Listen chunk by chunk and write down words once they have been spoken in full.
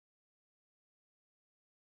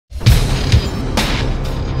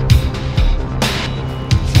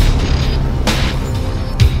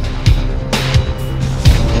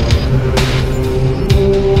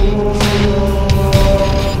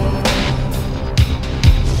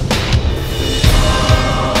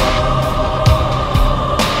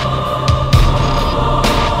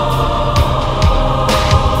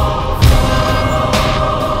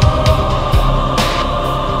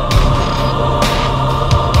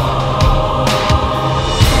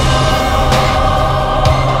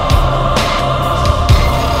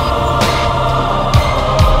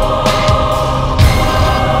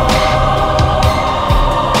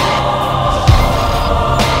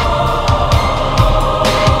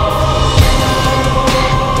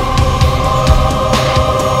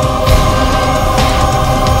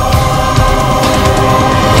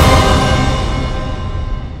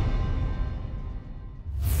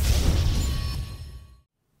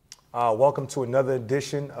Welcome to another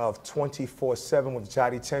edition of 24/7 with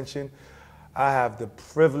Jody Tention. I have the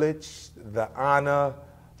privilege, the honor,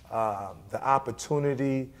 the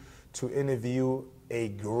opportunity to interview a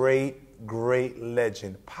great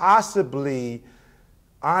legend. Possibly,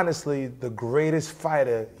 honestly, the greatest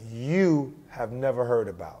fighter you have never heard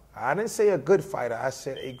about. I didn't say a good fighter, I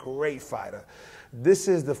said a great fighter. This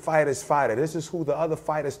is the fighter's fighter. This is who the other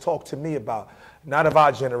fighters talk to me about, not of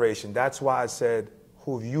our generation. That's why I said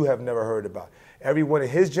who you have never heard about. Everyone in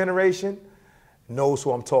his generation knows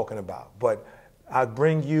who I'm talking about. But I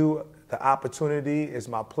bring you the opportunity. It's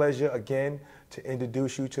my pleasure again to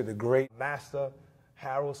introduce you to the great master,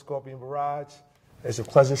 Harold Scorpion Burrage. It's a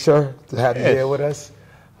pleasure, sir, to have you here with us.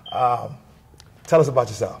 Tell us about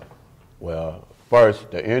yourself. Well, first,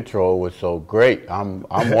 the intro was so great. I'm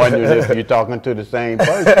wondering if you're talking to the same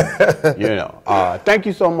person. Thank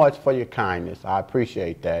you so much for your kindness. I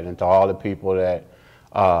appreciate that. And to all the people that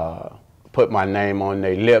put my name on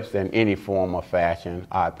their lips in any form or fashion,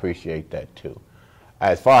 I appreciate that too.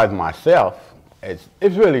 As far as myself, it's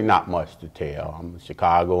really not much to tell. I'm a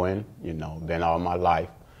Chicagoan, been all my life.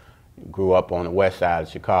 Grew up on the west side of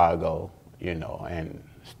Chicago, and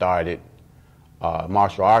started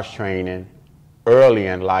martial arts training early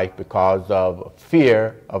in life because of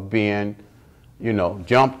fear of being,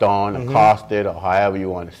 jumped on, accosted, or however you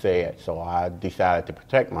want to say it. So I decided to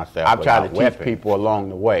protect myself. I try to teach people along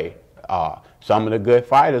the way. Some of the good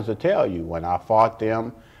fighters will tell you when I fought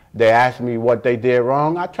them, they asked me what they did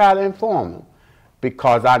wrong. I try to inform them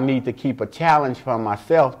because I need to keep a challenge for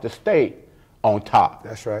myself to stay on top.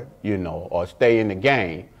 That's right. Or stay in the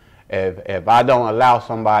game. If I don't allow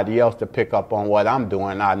somebody else to pick up on what I'm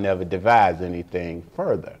doing, I never devise anything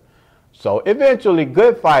further. So eventually,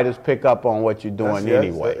 good fighters pick up on what you're doing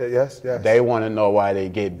anyway. Yes. They want to know why they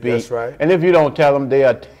get beat. That's right. And if you don't tell them,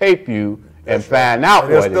 they'll tape you and find out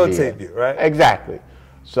what it is. They'll still tape you, right? Exactly.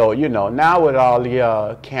 So, now with all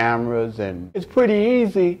the cameras, and it's pretty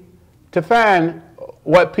easy to find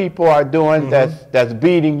what people are doing that's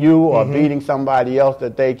beating you or beating somebody else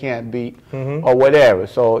that they can't beat or whatever.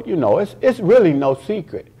 So, it's really no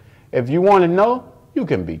secret. If you want to know, you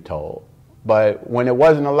can be told. But when there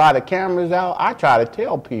wasn't a lot of cameras out, I try to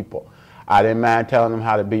tell people. I didn't mind telling them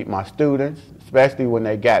how to beat my students, especially when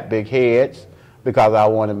they got big heads, because I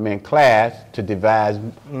want them in class to devise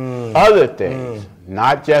other things,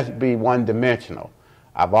 not just be one-dimensional.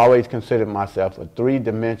 I've always considered myself a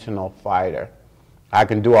three-dimensional fighter. I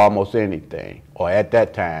can do almost anything, or at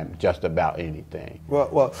that time, just about anything.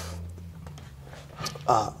 Well,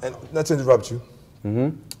 and not to interrupt you.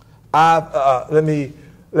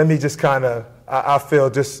 Let me just kind of, I feel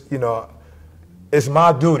just, it's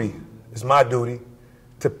my duty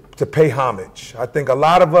to pay homage. I think a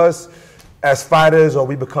lot of us as fighters, or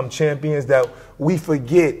we become champions, that we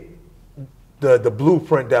forget the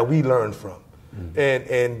blueprint that we learned from.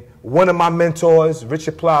 And one of my mentors,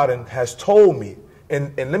 Richard Plowden, has told me,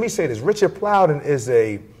 and let me say this, Richard Plowden is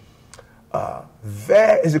a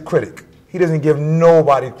critic. He doesn't give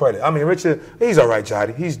nobody credit. I mean, Richard, he's all right,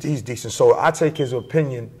 Jody. He's decent. So I take his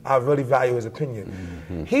opinion. I really value his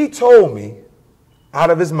opinion. He told me, out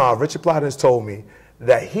of his mouth, Richard Plowden has told me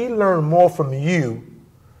that he learned more from you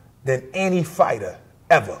than any fighter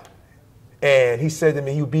ever. And he said to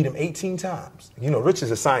me, you beat him 18 times.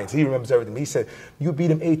 Richard's a scientist. He remembers everything. He said, you beat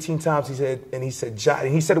him 18 times. He said, Jody,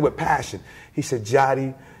 and he said it with passion. He said,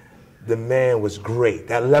 Jody, the man was great.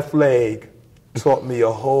 That left leg taught me a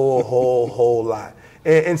whole lot.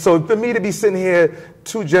 And so for me to be sitting here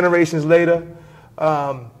 2 generations later,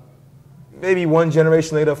 maybe 1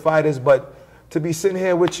 generation later, fighters, but to be sitting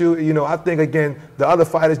here with you, I think, again, the other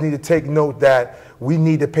fighters need to take note that we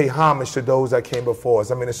need to pay homage to those that came before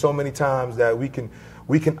us. I mean, there's so many times that we can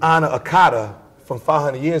honor a kata from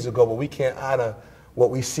 500 years ago, but we can't honor what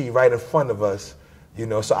we see right in front of us,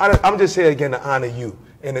 So I'm just here, again, to honor you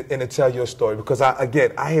and to tell your story, because, I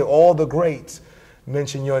hear all the greats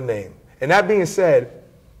mention your name. And that being said,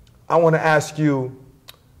 I want to ask you,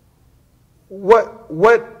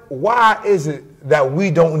 why is it that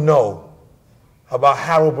we don't know about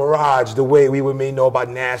Harold Burrage the way we may know about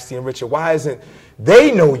Nasty and Richard? Why isn't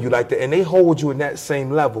they know you like that and they hold you in that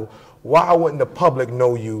same level? Why wouldn't the public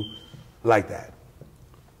know you like that,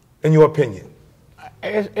 in your opinion?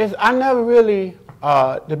 I never really,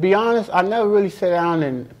 to be honest, I never really sat down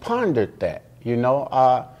and pondered that,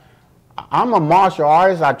 I'm a martial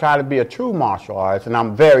artist. I try to be a true martial artist, and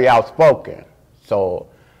I'm very outspoken. So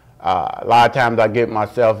a lot of times I get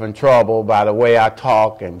myself in trouble by the way I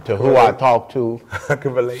talk and to who I talk to. I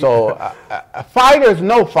can relate. So fighters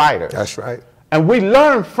know fighters. That's right. And we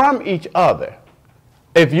learn from each other.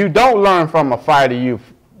 If you don't learn from a fighter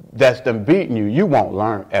that's done beaten you, you won't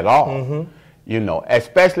learn at all. You know,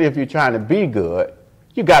 especially if you're trying to be good,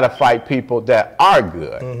 you got to fight people that are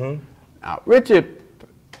good. Now, Richard,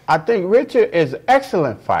 I think Richard is an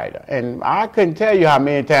excellent fighter, and I couldn't tell you how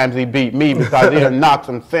many times he beat me because he done knocked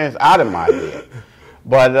some sense out of my head.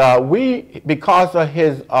 But because of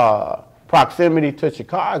his proximity to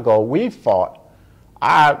Chicago, we fought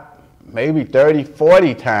maybe 30,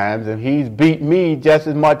 40 times, and he's beat me just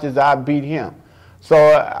as much as I beat him.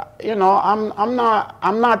 So, you know, I'm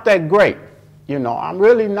not that great. You know, I'm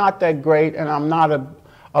really not that great, and I'm not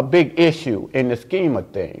a big issue in the scheme of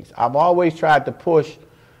things. I've always tried to push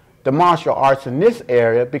the martial arts in this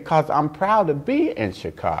area because I'm proud to be in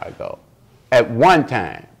Chicago at one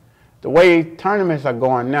time. The way tournaments are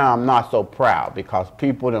going now, I'm not so proud because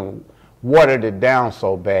people done watered it down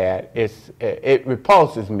so bad, it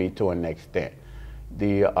repulses me to an extent.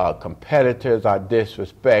 The competitors are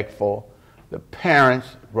disrespectful. The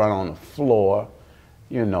parents run on the floor.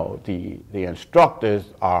 You know, the instructors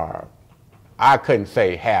are, I couldn't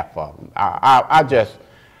say half of them.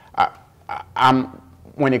 I'm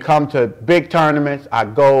when it comes to big tournaments, I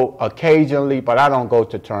go occasionally, but I don't go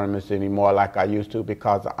to tournaments anymore like I used to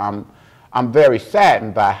because I'm very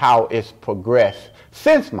saddened by how it's progressed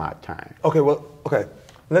since my time. Okay, well, okay.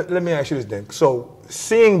 Let me ask you this then. So,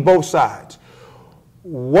 seeing both sides,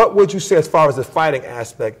 what would you say as far as the fighting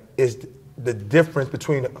aspect is the difference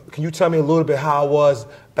between, can you tell me a little bit how it was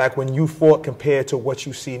back when you fought compared to what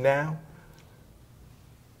you see now?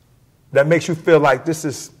 That makes you feel like this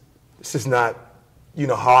is not, you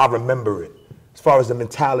know, how I remember it. As far as the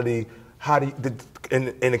mentality, how do you,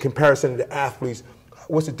 in the comparison to the athletes,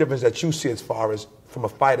 what's the difference that you see as far as from a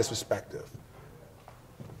fighter's perspective?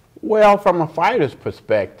 Well, from a fighter's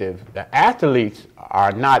perspective, the athletes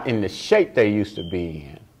are not in the shape they used to be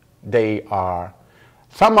in.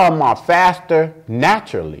 Some of them are faster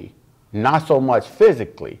naturally, not so much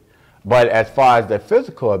physically. But as far as their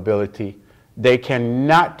physical ability, they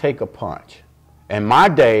cannot take a punch. In my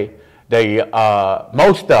day,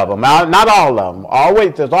 most of them, not all of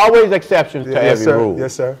them, there's always exceptions to every rule.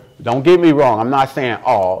 Yes, sir. Don't get me wrong, I'm not saying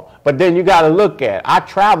all, but then you got to look at, I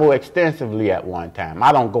travel extensively at one time.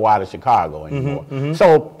 I don't go out of Chicago anymore.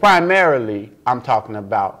 So primarily, I'm talking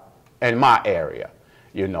about in my area.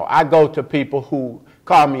 You know, I go to people who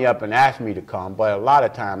call me up and ask me to come, but a lot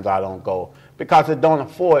of times I don't go because it don't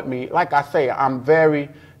afford me. Like I say, I'm very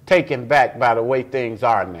taken back by the way things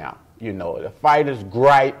are now. You know, the fighters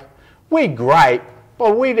gripe. We gripe,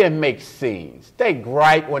 but we didn't make scenes. They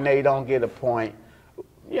gripe when they don't get a point.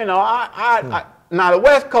 You know, now the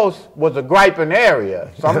West Coast was a griping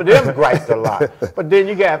area. Some of them griped a lot. But then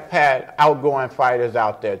you had outgoing fighters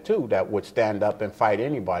out there, too, that would stand up and fight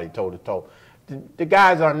anybody toe-to-toe. The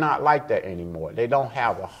guys are not like that anymore. They don't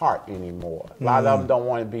have a heart anymore. A lot of them don't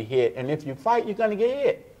want to be hit. And if you fight, you're going to get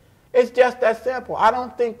hit. It's just that simple. I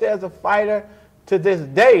don't think there's a fighter to this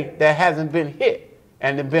day that hasn't been hit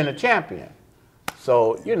and been a champion.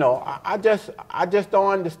 So, you know, I just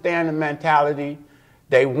don't understand the mentality.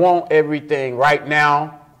 They want everything right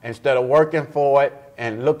now instead of working for it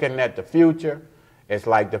and looking at the future. It's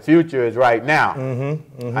like the future is right now.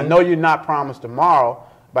 I know you're not promised tomorrow,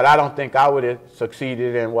 but I don't think I would have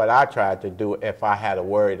succeeded in what I tried to do if I had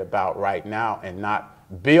worried about right now and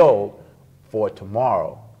not build for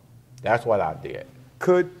tomorrow. That's what I did.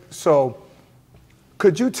 Could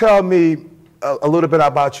you tell me a little bit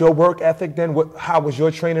about your work ethic then? How was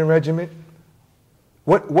your training regimen?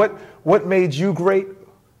 What made you great?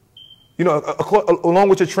 You know, along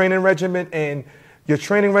with your training regimen and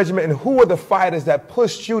who are the fighters that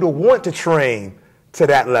pushed you to want to train to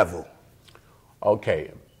that level?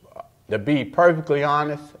 Okay, to be perfectly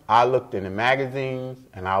honest, I looked in the magazines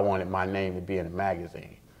and I wanted my name to be in the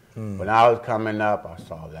magazine. When I was coming up, I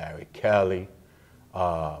saw Larry Kelly,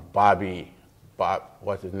 Bobby,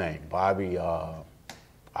 what's his name? Bobby,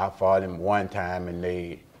 I fought him one time and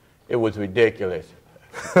it was ridiculous.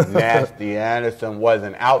 Nasty Anderson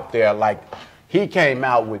wasn't out there like, he came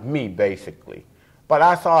out with me basically. But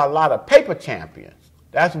I saw a lot of paper champions.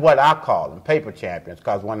 That's what I call them, paper champions,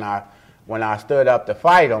 because when I stood up to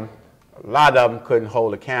fight them, a lot of them couldn't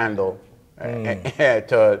hold a candle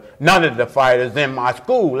to none of the fighters in my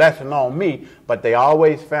school, less alone me, but they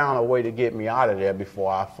always found a way to get me out of there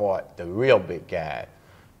before I fought the real big guy.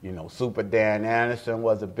 You know, Super Dan Anderson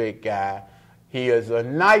was a big guy. He is a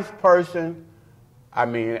nice person, I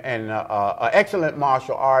mean, and an excellent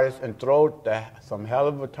martial artist and throw some hell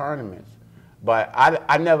of a tournaments. But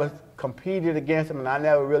I never competed against him and I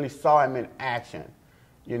never really saw him in action.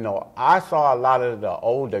 You know, I saw a lot of the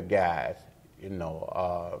older guys, you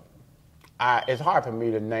know, it's hard for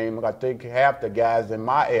me to name. I think half the guys in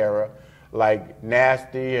my era, like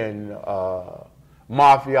Nasty and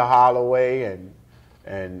Mafia Holloway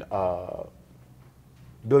and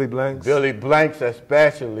Billy Blanks. Billy Blanks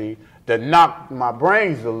especially, that knocked my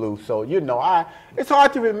brains loose. So, it's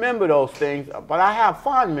hard to remember those things, but I have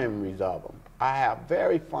fond memories of them. I have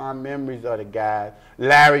very fond memories of the guys.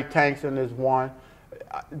 Larry Tention is one.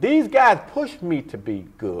 These guys pushed me to be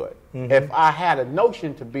good. Mm-hmm. If I had a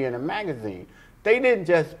notion to be in a magazine, they didn't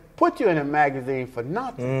just put you in a magazine for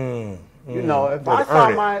nothing. If I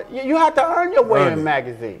saw you have to earn your way in a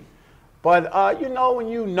magazine. But, when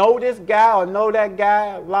you know this guy or know that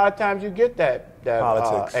guy, a lot of times you get that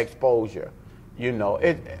exposure.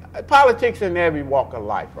 Politics in every walk of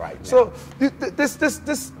life right now. So this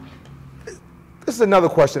is another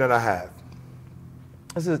question that I have.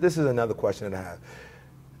 This is another question that I have.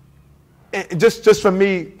 And just for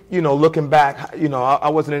me, looking back, I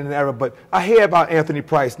wasn't in an era, but I hear about Anthony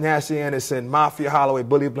Price, Nasty Anderson, Mafia Holloway,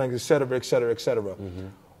 Billy Blanks, et cetera, et cetera, et cetera. Mm-hmm.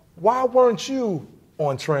 Why weren't you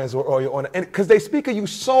on Trends or on? And because they speak of you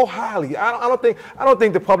so highly, I don't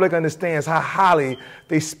think the public understands how highly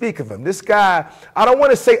they speak of him. This guy, I don't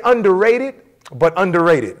want to say underrated, but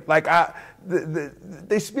underrated. Like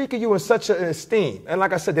they speak of you in such an esteem, and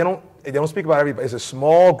like I said, they don't speak about everybody. It's a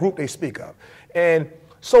small group they speak of, and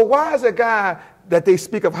so why is a guy that they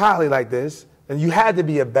speak of highly like this, and you had to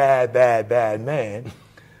be a bad man,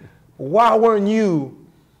 why weren't you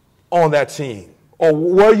on that team? Or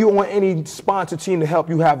were you on any sponsor team to help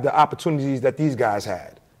you have the opportunities that these guys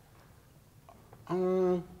had?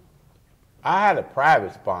 I had a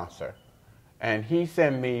private sponsor, and he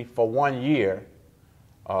sent me for 1 year,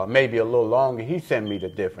 maybe a little longer, he sent me to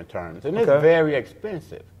different terms. And it's very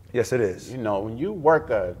expensive. Yes, it is. When you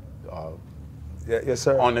work yes,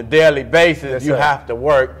 sir. on a daily basis, yes, you sir. have to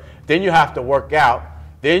work, then you have to work out,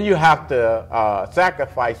 then you have to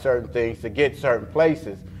sacrifice certain things to get certain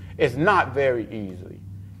places. It's not very easily,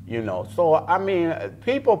 So,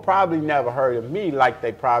 people probably never heard of me like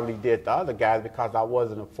they probably did the other guys because I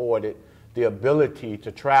wasn't afforded the ability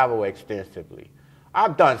to travel extensively.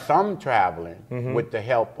 I've done some traveling with the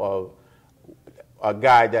help of a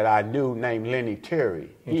guy that I knew named Lenny Terry.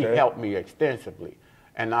 He helped me extensively.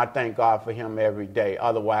 And I thank God for him every day.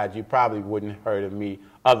 Otherwise, you probably wouldn't have heard of me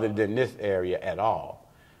other than this area at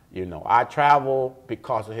all. I travel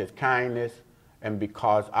because of his kindness and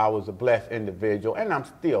because I was a blessed individual. And I'm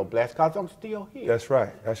still blessed because I'm still here. That's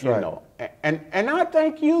right. That's right. And I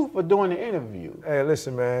thank you for doing the interview. Hey,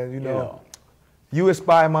 listen, man, you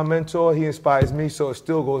inspire my mentor. He inspires me. So it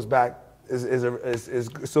still goes back.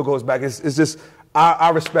 It still goes back. It's just, I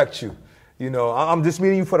respect you. I'm just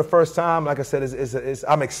meeting you for the first time. Like I said,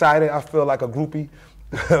 I'm excited. I feel like a groupie,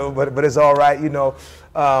 but it's all right,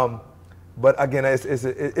 But again,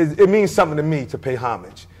 it means something to me to pay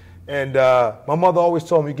homage. And my mother always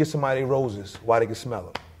told me, get somebody roses while they can smell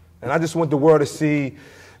them. And I just want the world to see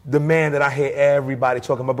the man that I hear everybody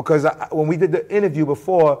talking about. Because when we did the interview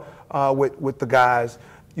before with the guys,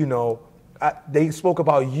 they spoke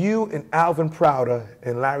about you and Alvin Prouder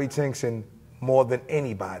and Larry Tention more than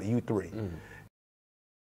anybody, you three.